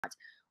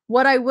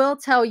What I will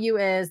tell you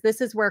is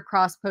this is where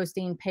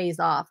cross-posting pays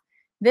off.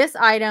 This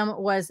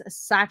item was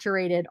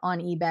saturated on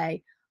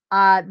eBay.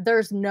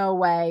 There's no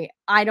way,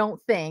 I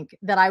don't think,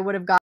 that I would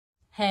have got.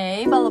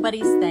 Hey, Bolo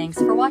Buddies, thanks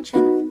for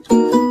watching.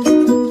 Full-time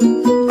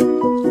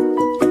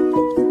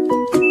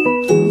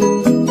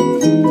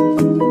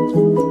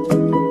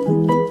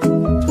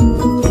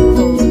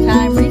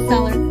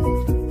reseller.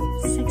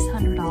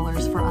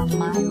 $600 for a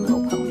My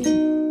Little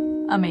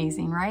Pony.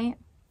 Amazing, right?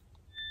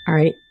 All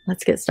right,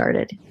 let's get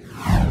started.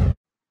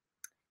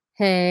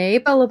 Hey,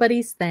 Bolo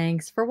Buddies,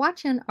 thanks for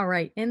watching. All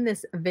right, in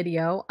this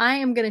video, I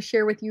am going to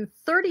share with you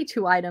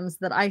 32 items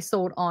that I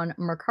sold on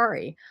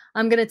Mercari.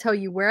 I'm going to tell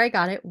you where I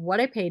got it,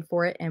 what I paid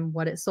for it, and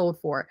what it sold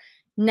for.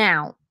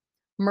 Now,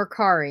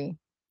 Mercari.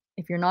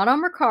 If you're not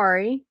on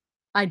Mercari,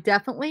 I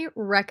definitely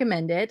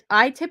recommend it.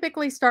 I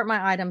typically start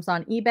my items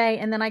on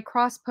eBay and then I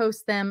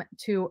cross-post them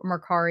to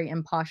Mercari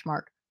and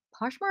Poshmark.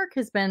 Poshmark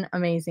has been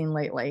amazing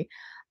lately.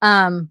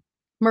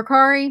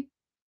 Mercari,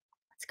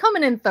 it's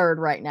coming in third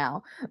right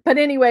now. But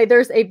anyway,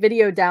 there's a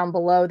video down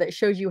below that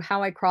shows you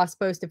how I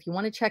cross-post. If you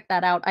want to check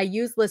that out, I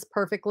use this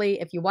perfectly.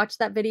 If you watch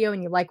that video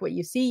and you like what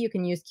you see, you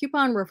can use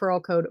coupon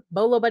referral code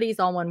bolobuddies,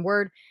 all one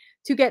word,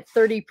 to get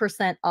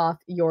 30% off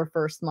your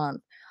first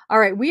month. All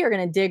right, we are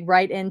going to dig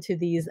right into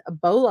these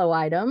Bolo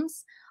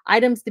items.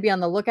 Items to be on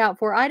the lookout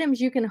for. Items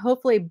you can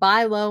hopefully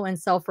buy low and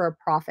sell for a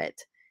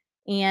profit.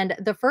 And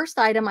the first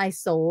item I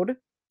sold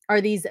are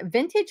these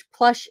vintage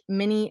plush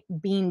mini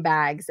bean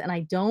bags. And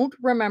I don't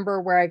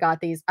remember where I got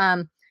these.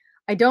 I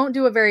don't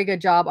do a very good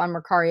job on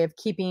Mercari of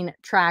keeping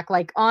track.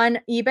 Like on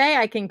eBay,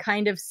 I can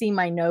kind of see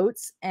my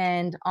notes,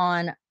 and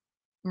on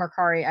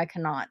Mercari, I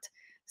cannot.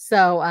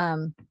 So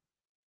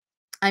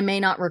I may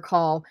not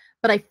recall,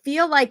 but I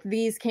feel like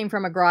these came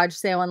from a garage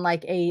sale and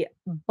like a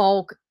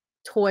bulk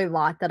toy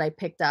lot that I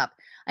picked up.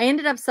 I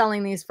ended up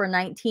selling these for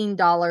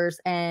 $19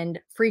 and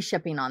free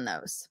shipping on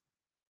those.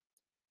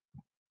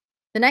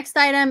 The next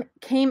item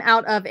came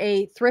out of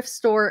a thrift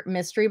store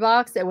mystery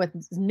box. It was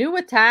new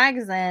with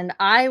tags, and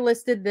I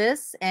listed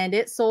this, and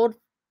it sold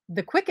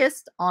the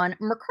quickest on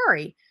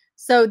Mercari.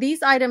 So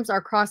these items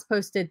are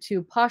cross-posted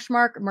to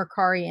Poshmark,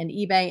 Mercari, and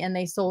eBay, and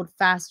they sold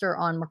faster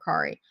on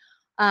Mercari.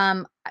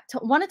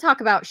 Want to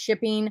talk about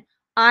shipping.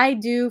 I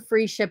do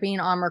free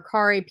shipping on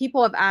Mercari.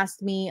 People have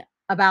asked me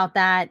about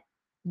that.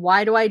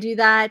 Why do I do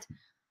that?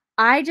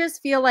 I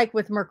just feel like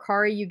with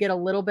Mercari, you get a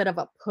little bit of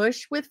a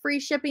push with free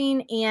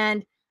shipping,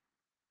 and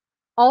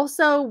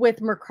also with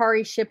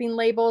Mercari shipping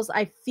labels,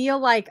 I feel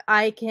like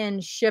I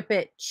can ship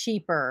it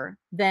cheaper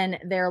than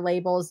their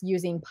labels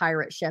using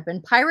Pirate Ship.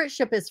 And Pirate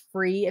Ship is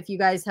free. If you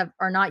guys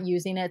are not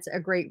using it, it's a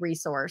great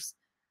resource.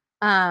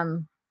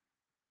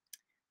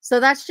 So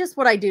that's just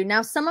what I do.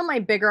 Now, some of my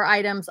bigger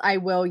items, I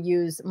will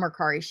use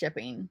Mercari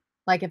shipping,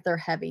 like if they're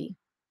heavy.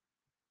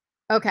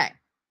 Okay.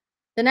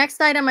 The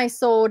next item I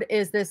sold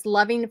is this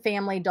Loving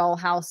Family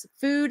Dollhouse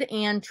food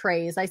and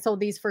trays. I sold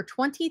these for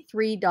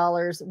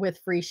 $23 with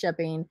free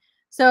shipping.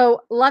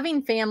 So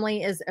Loving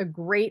Family is a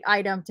great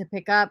item to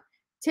pick up.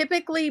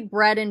 Typically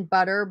bread and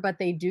butter, but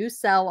they do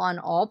sell on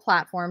all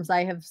platforms.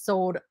 I have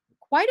sold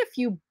quite a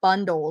few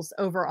bundles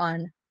over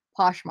on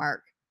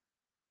Poshmark.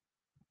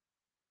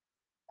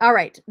 All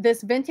right,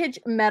 this vintage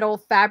metal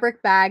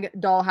fabric bag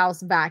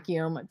dollhouse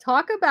vacuum.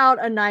 Talk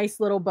about a nice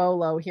little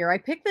bolo here. I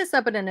picked this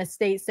up at an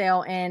estate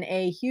sale in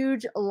a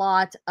huge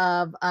lot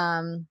of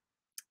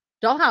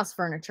dollhouse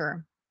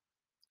furniture.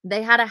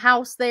 They had a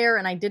house there,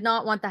 and I did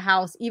not want the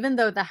house, even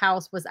though the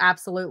house was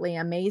absolutely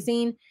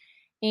amazing.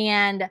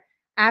 And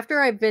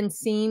after I've been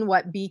seeing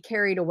what Be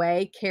Carried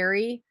Away,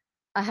 Carrie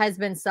has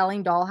been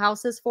selling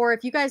dollhouses for.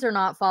 If you guys are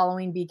not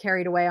following Be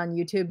Carried Away on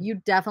YouTube, you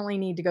definitely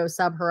need to go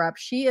sub her up.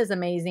 She is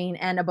amazing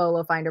and a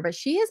bolo finder, but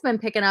she has been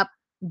picking up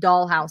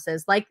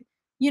dollhouses, like,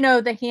 you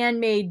know, the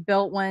handmade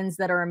built ones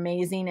that are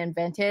amazing and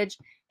vintage.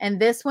 And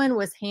this one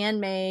was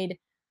handmade,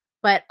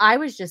 but I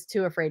was just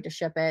too afraid to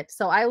ship it.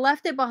 So I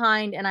left it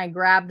behind and I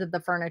grabbed the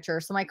furniture.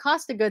 So my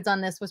cost of goods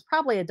on this was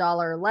probably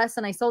 $1 or less.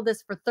 And I sold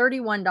this for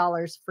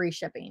 $31 free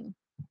shipping.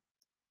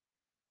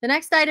 The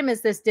next item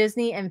is this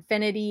Disney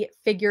Infinity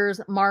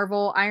Figures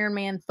Marvel, Iron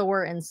Man,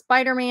 Thor, and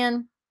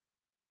Spider-Man.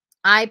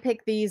 I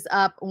pick these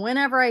up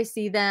whenever I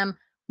see them.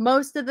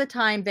 Most of the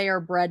time they are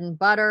bread and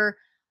butter.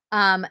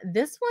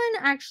 This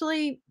one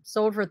actually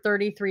sold for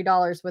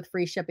 $33 with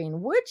free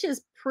shipping, which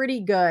is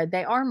pretty good.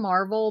 They are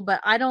Marvel,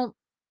 but I don't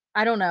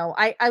know.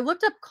 I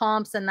looked up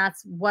comps and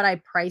that's what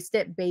I priced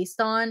it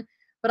based on,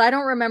 but I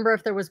don't remember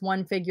if there was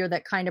one figure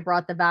that kind of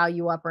brought the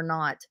value up or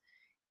not.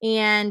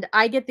 And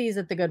I get these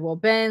at the Goodwill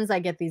bins. I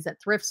get these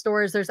at thrift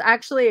stores. There's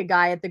actually a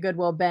guy at the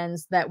Goodwill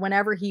bins that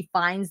whenever he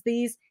finds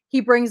these,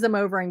 he brings them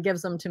over and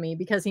gives them to me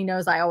because he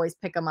knows I always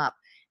pick them up.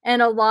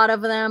 And a lot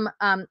of them,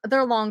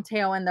 they're long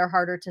tail and they're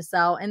harder to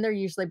sell and they're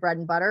usually bread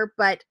and butter,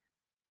 but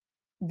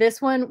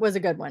this one was a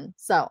good one.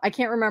 So I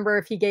can't remember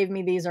if he gave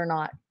me these or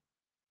not.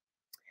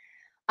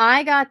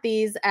 I got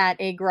these at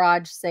a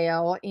garage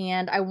sale,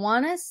 and I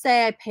want to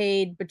say I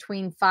paid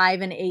between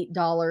 $5 and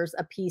 $8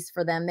 a piece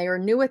for them. They were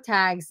new with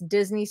tags,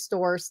 Disney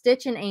Store,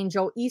 Stitch and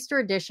Angel, Easter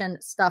Edition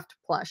stuffed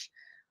plush.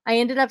 I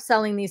ended up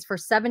selling these for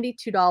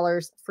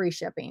 $72 free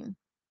shipping.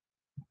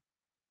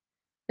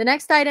 The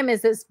next item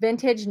is this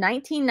vintage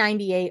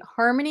 1998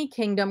 Harmony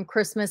Kingdom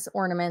Christmas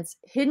ornaments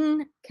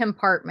hidden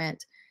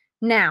compartment.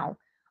 Now,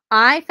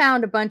 I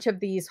found a bunch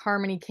of these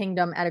Harmony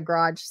Kingdom at a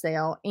garage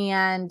sale,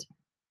 and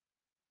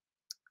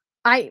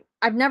I've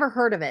never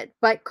heard of it,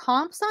 but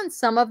comps on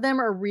some of them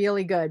are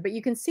really good, but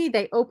you can see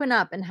they open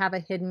up and have a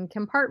hidden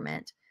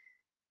compartment.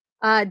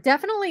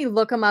 Definitely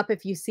look them up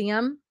if you see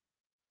them.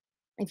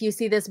 If you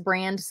see this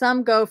brand,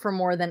 some go for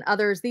more than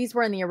others. These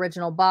were in the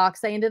original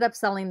box. I ended up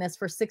selling this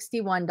for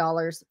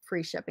 $61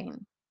 free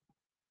shipping.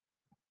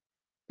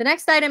 The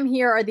next item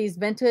here are these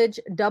vintage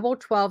double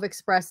 12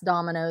 express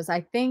dominoes.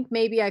 I think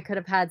maybe I could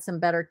have had some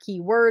better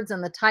keywords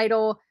in the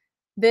title.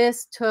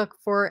 This took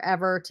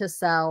forever to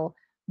sell,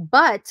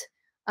 but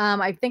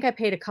I think I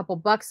paid a couple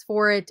bucks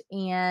for it,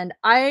 and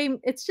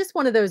it's just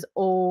one of those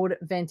old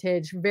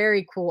vintage,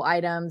 very cool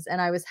items,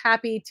 and I was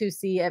happy to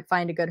see it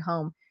find a good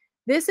home.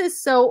 This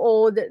is so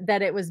old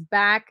that it was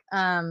back.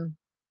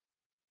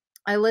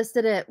 I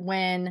listed it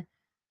when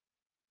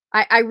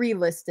I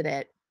relisted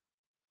it.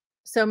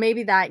 So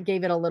maybe that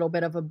gave it a little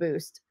bit of a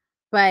boost.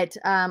 But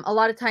a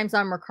lot of times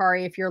on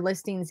Mercari, if your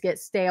listings get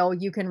stale,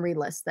 you can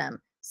relist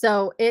them.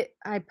 So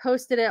I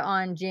posted it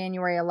on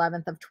January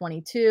 11th of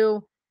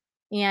 22,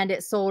 and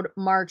it sold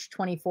March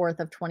 24th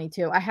of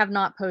 22. I have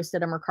not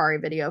posted a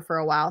Mercari video for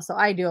a while, so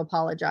I do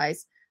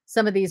apologize.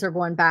 Some of these are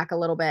going back a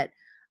little bit,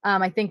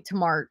 I think to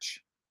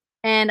March.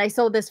 And I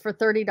sold this for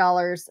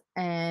 $30,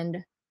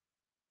 and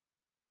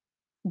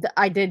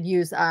I did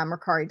use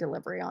Mercari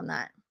delivery on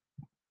that.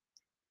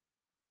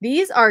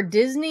 These are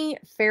Disney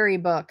fairy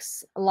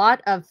books, a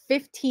lot of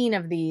 15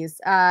 of these.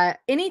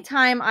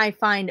 Anytime I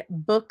find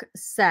book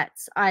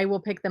sets, I will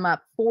pick them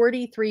up.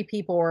 43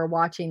 people are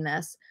watching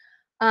this.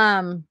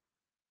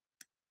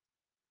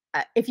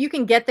 If you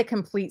can get the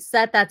complete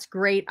set, that's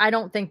great. I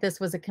don't think this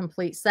was a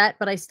complete set,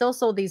 but I still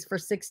sold these for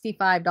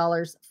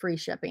 $65 free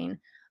shipping.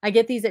 I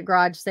get these at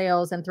garage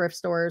sales and thrift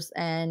stores,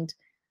 and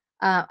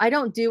I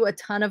don't do a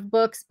ton of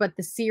books, but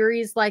the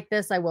series like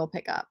this, I will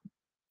pick up.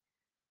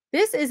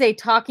 This is a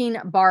Talking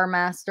Bar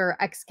Master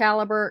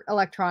Excalibur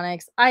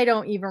Electronics. I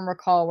don't even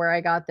recall where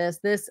I got this.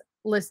 This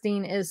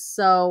listing is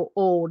so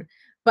old,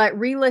 but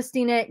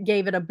relisting it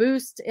gave it a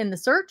boost in the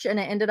search, and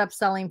it ended up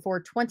selling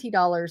for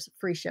 $20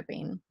 free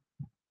shipping.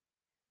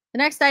 The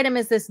next item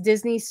is this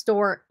Disney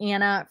Store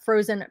Anna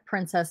Frozen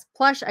Princess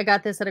plush. I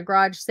got this at a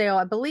garage sale.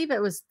 I believe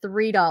it was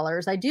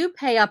 $3. I do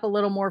pay up a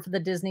little more for the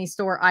Disney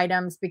Store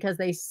items because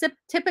they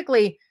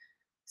typically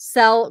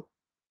sell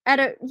at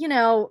a,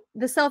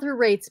 the sell-through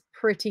rate's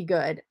pretty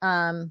good.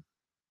 I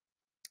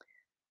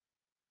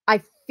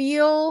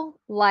feel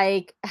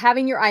like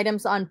having your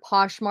items on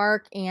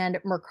Poshmark and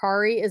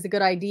Mercari is a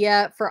good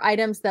idea for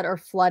items that are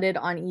flooded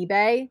on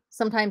eBay.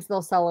 Sometimes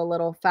they'll sell a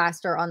little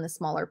faster on the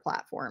smaller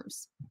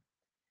platforms.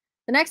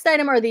 The next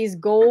item are these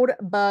gold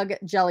bug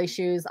jelly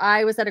shoes.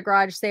 I was at a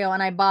garage sale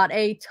and I bought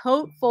a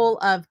tote full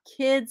of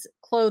kids'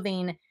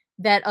 clothing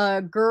that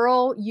a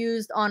girl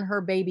used on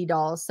her baby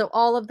dolls. So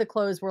all of the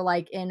clothes were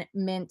like in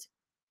mint,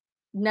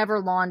 never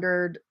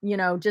laundered,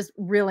 just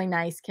really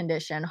nice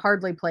condition,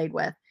 hardly played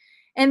with.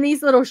 And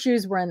these little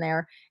shoes were in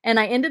there. And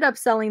I ended up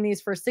selling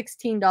these for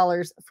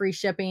 $16 free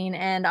shipping.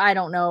 And I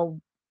don't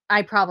know,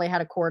 I probably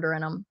had a quarter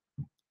in them.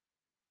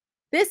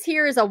 This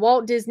here is a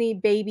Walt Disney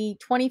baby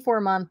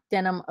 24-month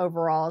denim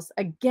overalls.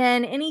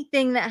 Again,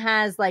 anything that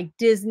has like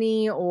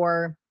Disney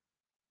or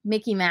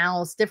Mickey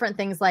Mouse, different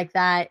things like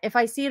that. If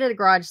I see it at a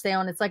garage sale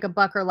and it's like a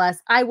buck or less,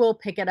 I will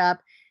pick it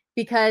up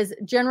because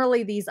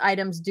generally these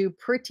items do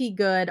pretty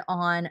good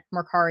on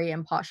Mercari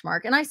and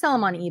Poshmark. And I sell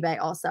them on eBay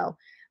also.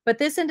 But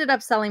this ended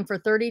up selling for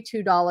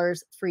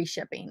 $32 free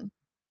shipping.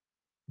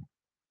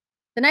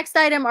 The next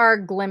item are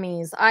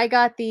Glimmies. I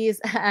got these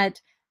at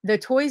the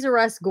Toys R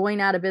Us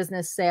going out of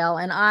business sale,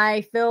 and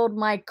I filled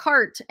my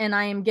cart, and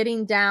I am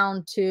getting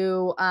down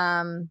to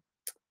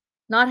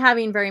not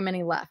having very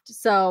many left.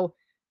 So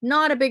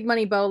not a big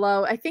money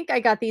bolo. I think I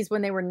got these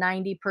when they were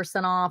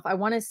 90% off. I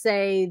want to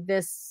say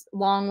this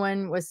long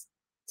one was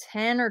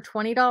 $10 or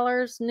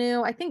 $20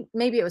 new. I think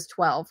maybe it was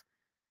 12.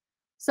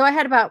 So I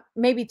had about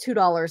maybe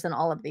 $2 in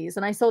all of these,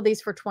 and I sold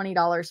these for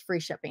 $20 free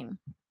shipping.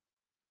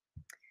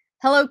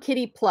 Hello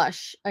Kitty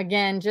plush.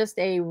 Again, just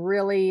a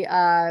really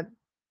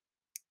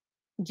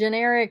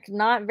generic,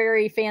 not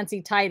very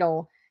fancy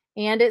title,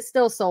 and it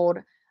still sold.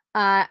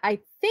 I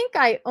think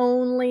I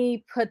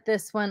only put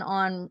this one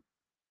on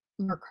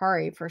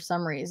Mercari for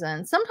some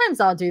reason. Sometimes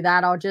I'll do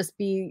that. I'll just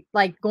be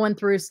like going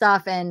through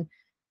stuff, and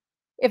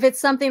if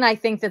it's something I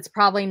think that's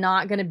probably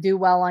not going to do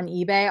well on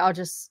eBay, I'll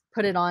just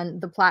put it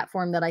on the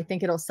platform that I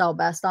think it'll sell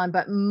best on.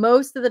 But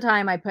most of the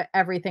time I put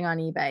everything on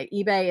eBay.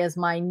 eBay is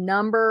my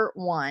number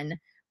one,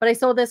 but I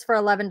sold this for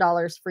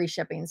 $11 free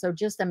shipping. So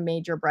just a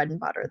major bread and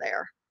butter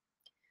there.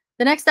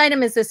 The next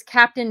item is this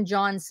Captain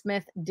John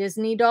Smith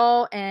Disney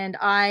doll, and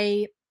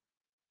I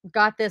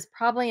got this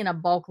probably in a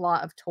bulk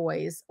lot of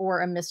toys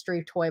or a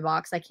mystery toy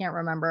box. I can't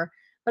remember,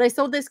 but I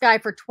sold this guy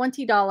for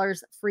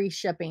 $20 free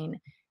shipping.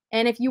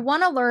 And if you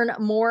want to learn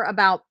more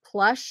about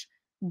plush,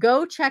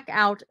 go check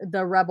out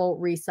the Rebel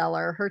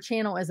Reseller. Her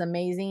channel is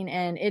amazing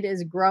and it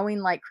is growing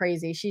like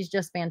crazy. She's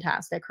just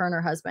fantastic. Her and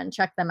her husband.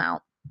 Check them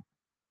out.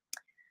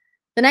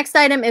 The next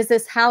item is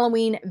this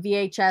Halloween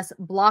VHS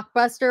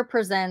Blockbuster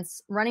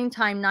Presents, running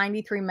time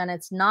 93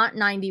 minutes, not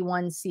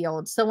 91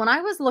 sealed. So when I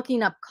was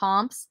looking up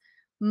comps,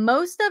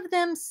 most of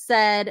them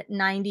said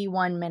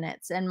 91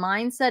 minutes and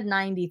mine said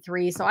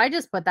 93. So I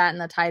just put that in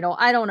the title.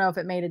 I don't know if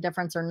it made a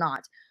difference or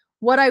not.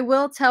 What I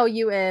will tell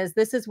you is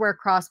this is where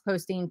cross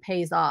posting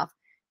pays off.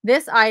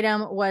 This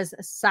item was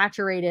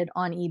saturated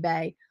on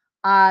eBay.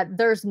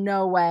 There's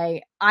no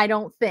way, I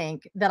don't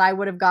think, that I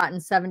would have gotten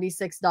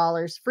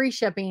 $76 free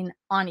shipping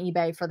on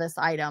eBay for this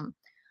item.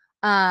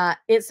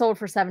 It sold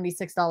for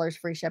 $76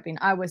 free shipping.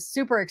 I was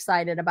super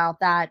excited about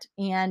that.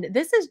 And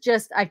this is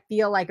just, I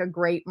feel like a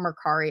great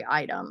Mercari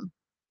item.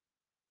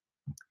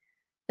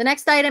 The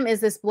next item is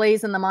this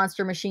Blaze and the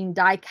Monster Machine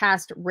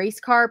die-cast race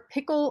car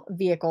pickle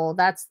vehicle.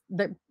 That's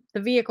the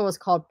vehicle is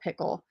called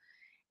Pickle.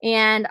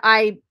 And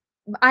I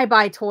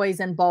buy toys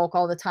in bulk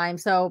all the time.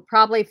 So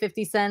probably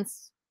 50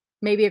 cents,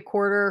 maybe a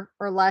quarter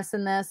or less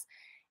in this.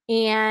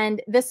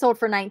 And this sold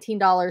for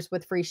 $19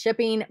 with free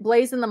shipping.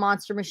 Blaze and the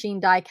Monster Machine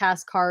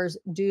die-cast cars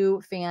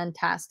do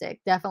fantastic.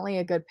 Definitely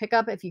a good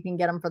pickup if you can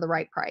get them for the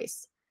right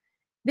price.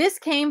 This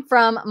came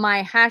from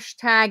my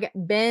hashtag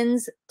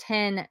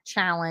Benz10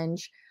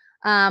 challenge.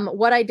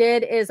 What I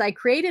did is I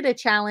created a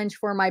challenge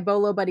for my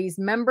Bolo Buddies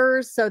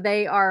members. So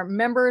they are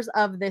members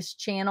of this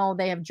channel.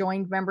 They have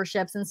joined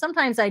memberships. And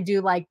sometimes I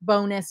do like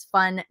bonus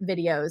fun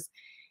videos.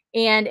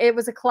 And it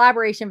was a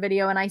collaboration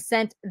video, and I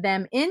sent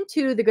them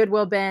into the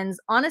Goodwill bins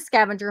on a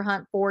scavenger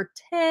hunt for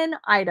 10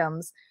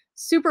 items.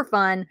 Super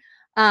fun.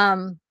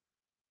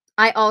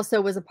 I also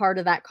was a part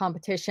of that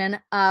competition.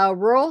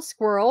 Rural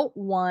Squirrel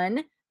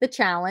won the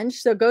challenge,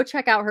 so go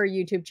check out her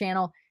YouTube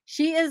channel.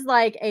 She is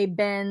like a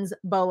bins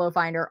bolo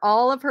finder.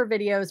 All of her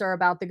videos are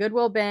about the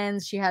Goodwill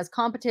bins. She has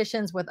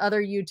competitions with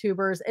other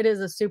YouTubers. It is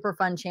a super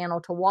fun channel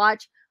to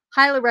watch.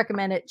 Highly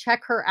recommend it.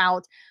 Check her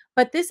out.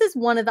 But this is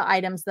one of the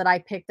items that I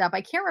picked up. I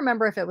can't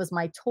remember if it was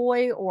my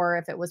toy or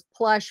if it was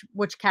plush,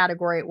 which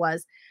category it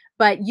was.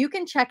 But you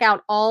can check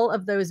out all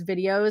of those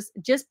videos.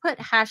 Just put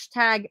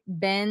hashtag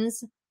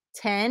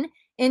Benz10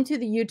 into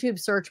the YouTube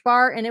search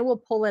bar and it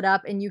will pull it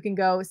up and you can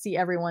go see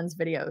everyone's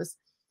videos.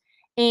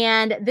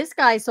 And this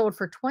guy sold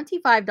for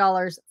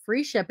 $25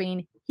 free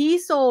shipping. He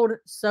sold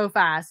so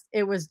fast.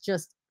 It was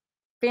just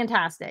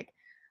fantastic.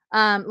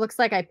 Looks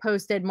like I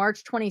posted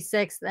March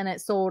 26th and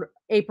it sold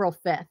April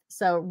 5th.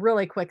 So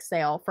really quick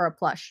sale for a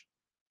plush.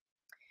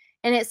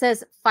 And it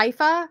says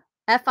FIFA,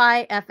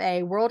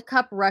 FIFA, World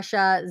Cup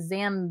Russia,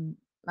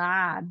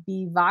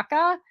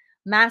 Bivaka,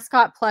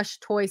 mascot plush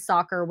toy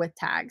soccer with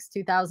tags,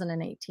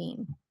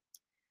 2018.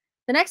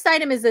 The next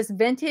item is this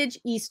vintage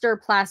Easter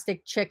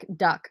plastic chick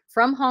duck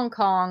from Hong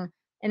Kong.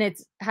 And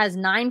it has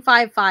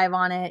 955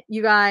 on it.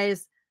 You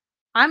guys,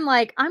 I'm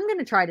like, I'm going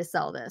to try to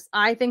sell this.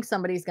 I think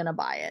somebody's going to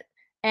buy it.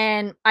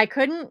 And I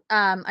couldn't,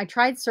 I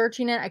tried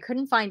searching it. I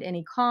couldn't find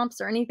any comps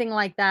or anything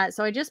like that.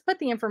 So I just put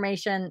the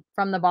information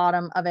from the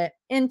bottom of it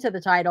into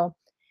the title.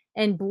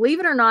 And believe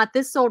it or not,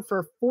 this sold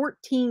for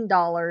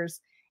 $14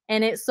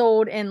 and it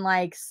sold in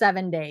like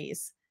 7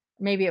 days.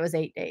 Maybe it was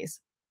 8 days.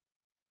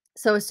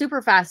 So a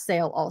super fast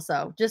sale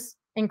also. Just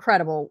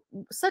incredible.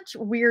 Such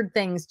weird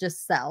things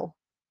just sell.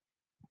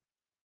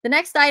 The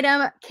next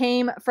item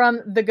came from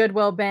the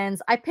Goodwill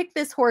bins. I picked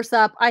this horse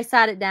up. I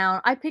sat it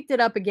down. I picked it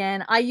up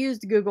again. I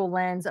used Google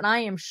Lens, and I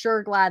am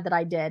sure glad that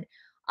I did.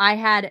 I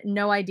had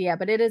no idea,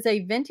 but it is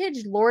a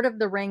vintage Lord of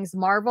the Rings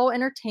Marvel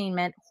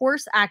Entertainment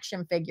horse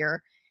action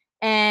figure,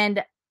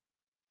 and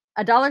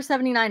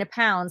 $1.79 a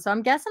pound. So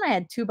I'm guessing I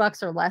had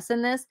 $2 or less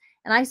in this,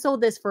 and I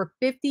sold this for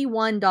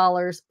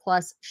 $51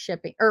 plus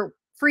shipping, or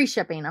free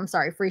shipping. I'm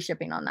sorry, free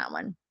shipping on that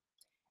one.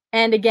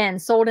 And again,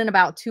 sold in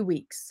about 2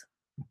 weeks.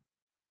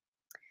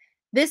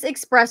 This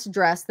express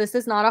dress, this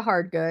is not a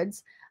hard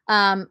goods.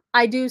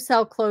 I do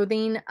sell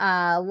clothing.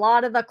 A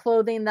lot of the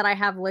clothing that I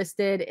have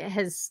listed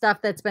has stuff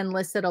that's been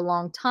listed a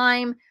long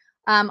time.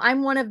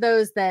 I'm one of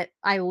those that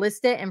I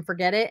list it and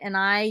forget it. And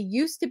I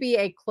used to be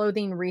a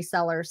clothing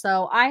reseller.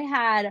 So I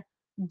had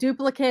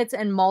duplicates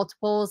and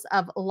multiples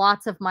of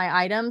lots of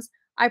my items.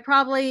 I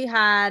probably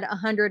had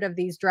 100 of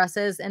these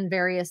dresses in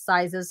various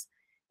sizes.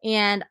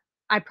 And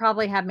I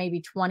probably have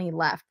maybe 20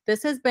 left.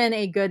 This has been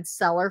a good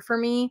seller for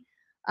me.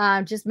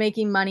 Just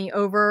making money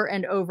over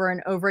and over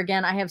and over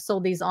again. I have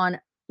sold these on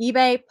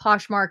eBay,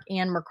 Poshmark,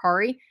 and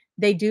Mercari.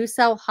 They do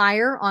sell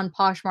higher on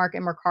Poshmark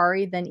and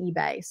Mercari than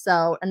eBay.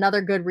 So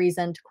another good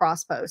reason to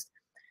cross post.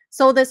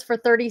 Sold this for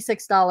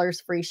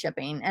 $36 free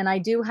shipping. And I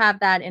do have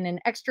that in an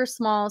extra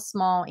small,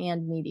 small,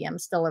 and medium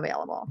still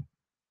available.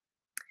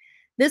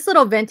 This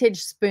little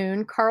vintage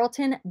spoon,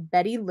 Carlton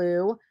Betty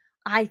Lou.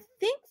 I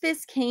think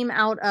this came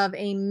out of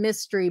a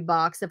mystery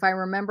box, if I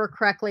remember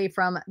correctly,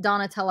 from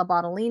Donatella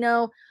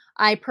Bottolino.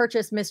 I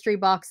purchase mystery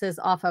boxes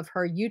off of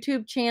her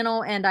YouTube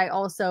channel, and I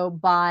also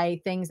buy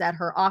things at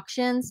her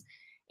auctions.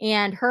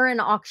 And her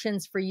and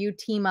Auctions for You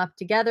team up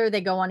together.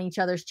 They go on each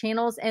other's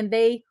channels, and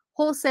they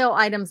wholesale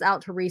items out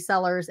to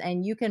resellers,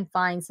 and you can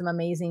find some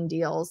amazing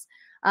deals.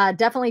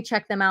 Definitely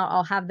check them out.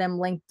 I'll have them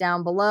linked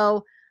down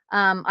below.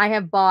 I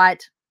have bought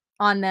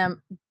on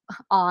them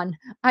on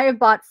I have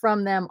bought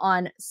from them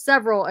on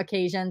several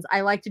occasions.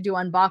 I like to do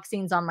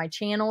unboxings on my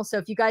channel. So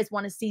if you guys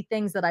want to see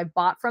things that I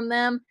bought from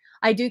them,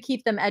 I do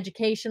keep them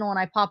educational and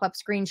I pop up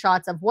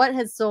screenshots of what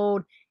has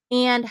sold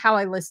and how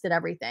I listed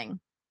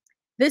everything.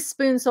 This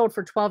spoon sold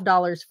for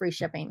 $12 free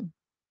shipping.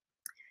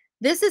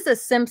 This is a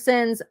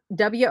Simpsons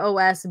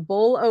WOS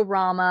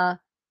Bolorama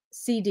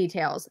Sea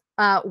Details,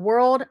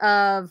 World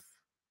of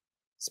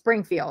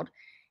Springfield.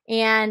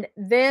 And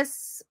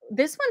this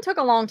one took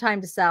a long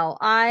time to sell.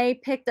 I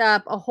picked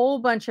up a whole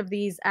bunch of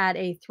these at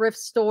a thrift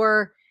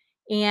store,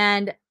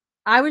 and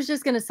I was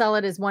just going to sell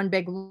it as one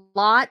big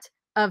lot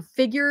of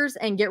figures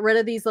and get rid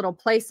of these little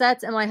play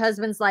sets. And my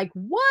husband's like,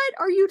 "What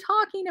are you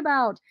talking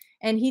about?"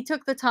 And he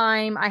took the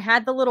time. I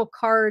had the little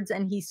cards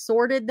and he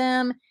sorted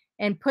them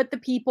and put the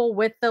people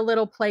with the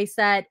little play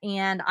set,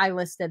 and I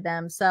listed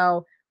them.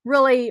 So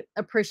really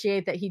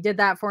appreciate that he did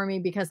that for me,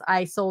 because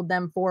I sold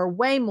them for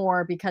way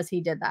more because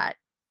he did that.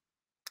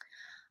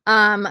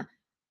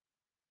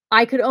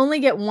 I could only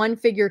get one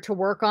figure to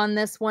work on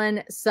this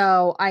one,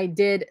 so I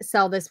did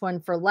sell this one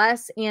for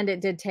less, and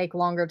it did take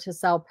longer to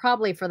sell,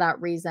 probably for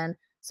that reason.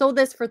 Sold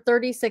this for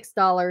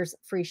 $36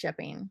 free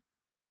shipping.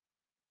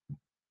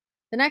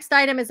 The next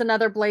item is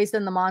another Blazed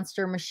in the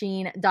Monster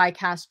Machine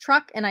die-cast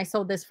truck, and I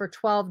sold this for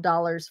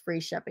 $12 free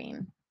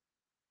shipping.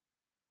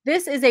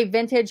 This is a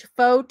vintage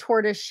faux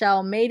tortoise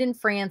shell made in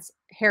France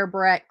hair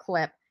barrette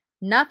clip.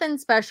 Nothing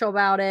special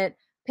about it.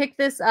 Picked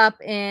this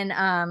up in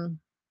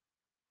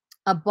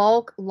a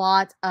bulk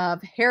lot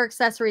of hair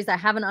accessories. I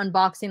have an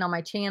unboxing on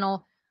my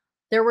channel.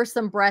 There were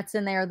some barrettes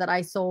in there that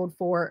I sold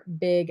for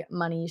big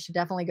money. You should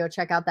definitely go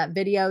check out that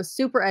video.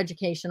 Super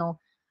educational.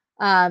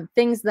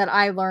 Things that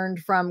I learned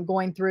from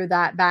going through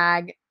that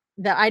bag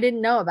that I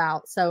didn't know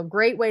about. So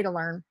great way to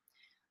learn.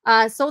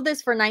 Sold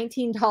this for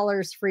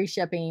 $19 free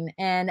shipping,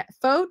 and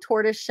faux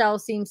tortoise shell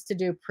seems to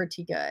do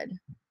pretty good.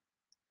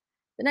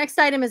 The next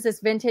item is this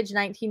vintage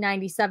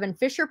 1997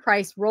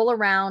 Fisher-Price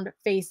roll-around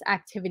face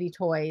activity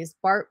toys,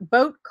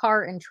 boat,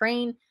 car, and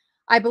train.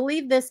 I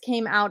believe this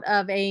came out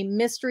of a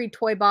mystery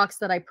toy box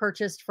that I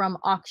purchased from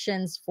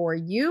Auctions for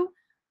You.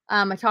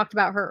 I talked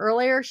about her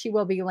earlier. She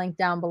will be linked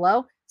down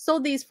below.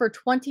 Sold these for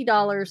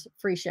 $20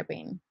 free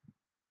shipping.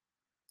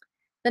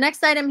 The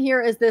next item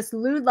here is this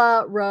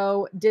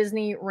LuLaRoe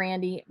Disney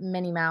Randy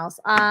Minnie Mouse.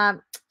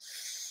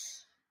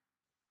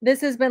 This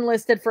has been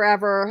listed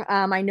forever.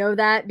 I know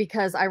that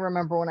because I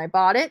remember when I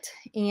bought it,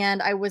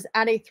 and I was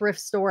at a thrift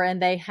store and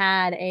they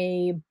had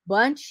a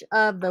bunch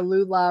of the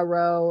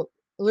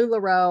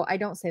LuLaRoe. I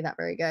don't say that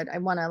very good. I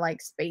want to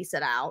like space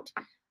it out.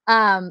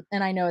 And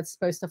I know it's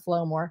supposed to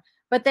flow more,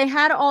 but they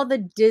had all the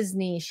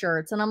Disney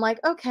shirts, and I'm like,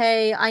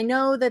 okay, I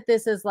know that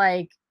this is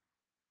like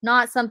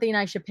not something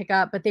I should pick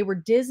up, but they were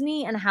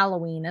Disney and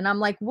Halloween. And I'm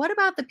like, what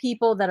about the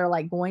people that are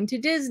like going to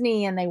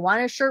Disney and they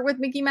want a shirt with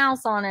Mickey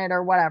Mouse on it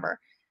or whatever?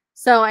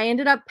 So I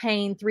ended up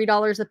paying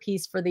 $3 a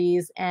piece for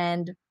these,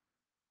 and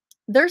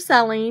they're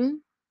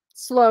selling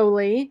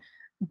slowly.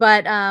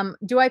 But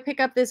do I pick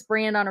up this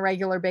brand on a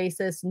regular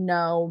basis?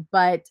 No,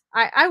 but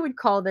I would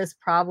call this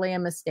probably a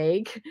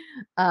mistake.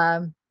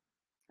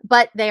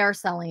 But they are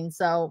selling,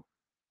 so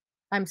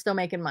I'm still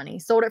making money.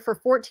 Sold it for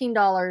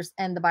 $14,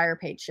 and the buyer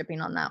paid shipping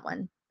on that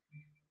one.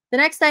 The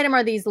next item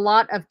are these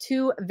lot of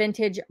 2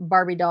 vintage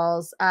Barbie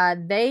dolls.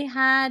 They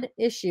had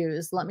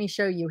issues. Let me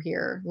show you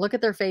here. Look at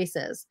their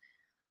faces.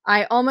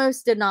 I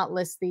almost did not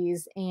list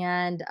these,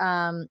 and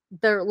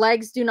their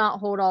legs do not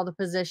hold all the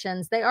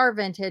positions. They are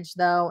vintage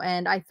though,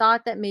 and I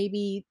thought that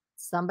maybe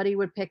somebody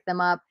would pick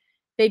them up.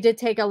 They did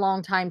take a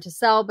long time to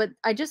sell, but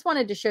I just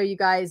wanted to show you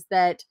guys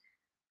that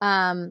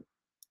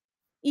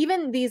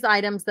even these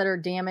items that are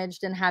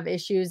damaged and have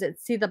issues,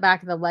 see the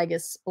back of the leg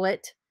is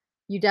split.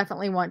 You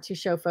definitely want to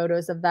show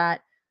photos of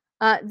that.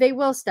 They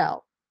will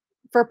sell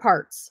for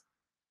parts.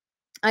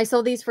 I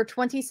sold these for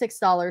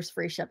 $26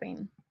 free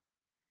shipping.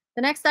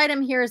 The next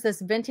item here is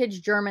this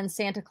vintage German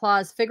Santa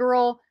Claus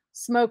figural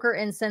smoker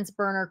incense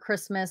burner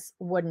Christmas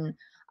wooden.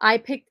 I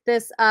picked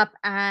this up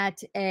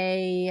at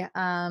a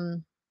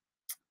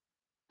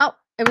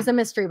it was a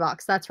mystery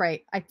box. That's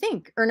right. I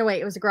think, or no,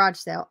 wait, it was a garage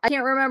sale. I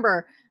can't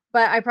remember,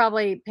 but I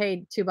probably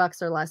paid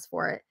 $2 or less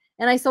for it.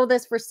 And I sold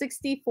this for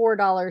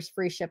 $64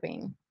 free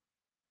shipping.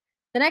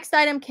 The next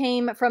item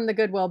came from the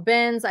Goodwill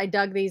bins. I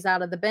dug these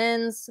out of the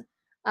bins.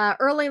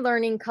 Early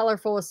learning,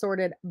 colorful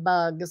assorted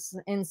bugs,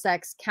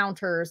 insects,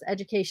 counters,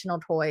 educational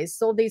toys.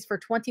 Sold these for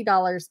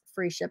 $20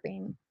 free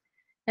shipping.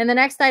 And the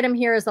next item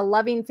here is a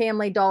Loving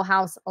Family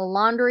Dollhouse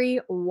laundry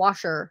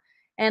washer.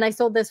 And I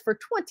sold this for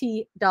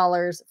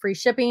 $20 free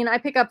shipping. I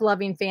pick up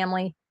Loving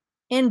Family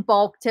in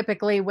bulk,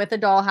 typically with a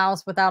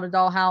dollhouse, without a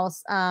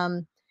dollhouse.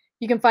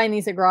 You can find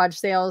these at garage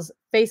sales.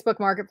 Facebook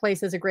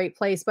Marketplace is a great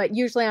place, but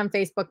usually on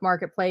Facebook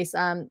Marketplace,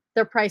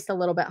 they're priced a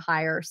little bit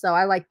higher. So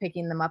I like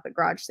picking them up at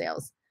garage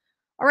sales.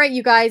 All right,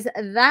 you guys,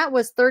 that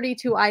was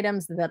 32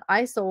 items that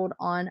I sold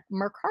on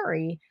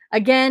Mercari.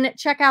 Again,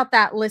 check out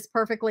that list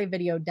perfectly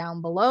video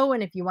down below.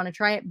 And if you want to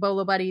try it,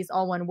 Bolo Buddies,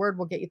 all one word,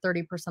 will get you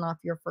 30% off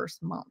your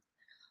first month.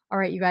 All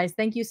right, you guys,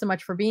 thank you so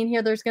much for being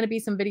here. There's going to be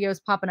some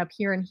videos popping up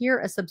here and here,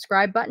 a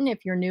subscribe button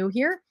if you're new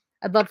here.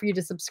 I'd love for you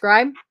to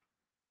subscribe.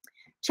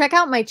 Check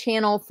out my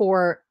channel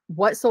for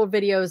what sold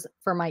videos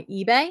for my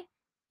eBay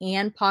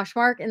and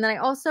Poshmark. And then I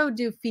also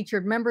do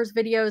featured members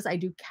videos. I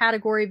do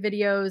category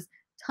videos,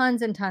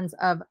 tons and tons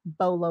of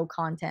Bolo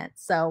content.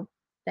 So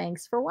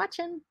thanks for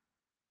watching.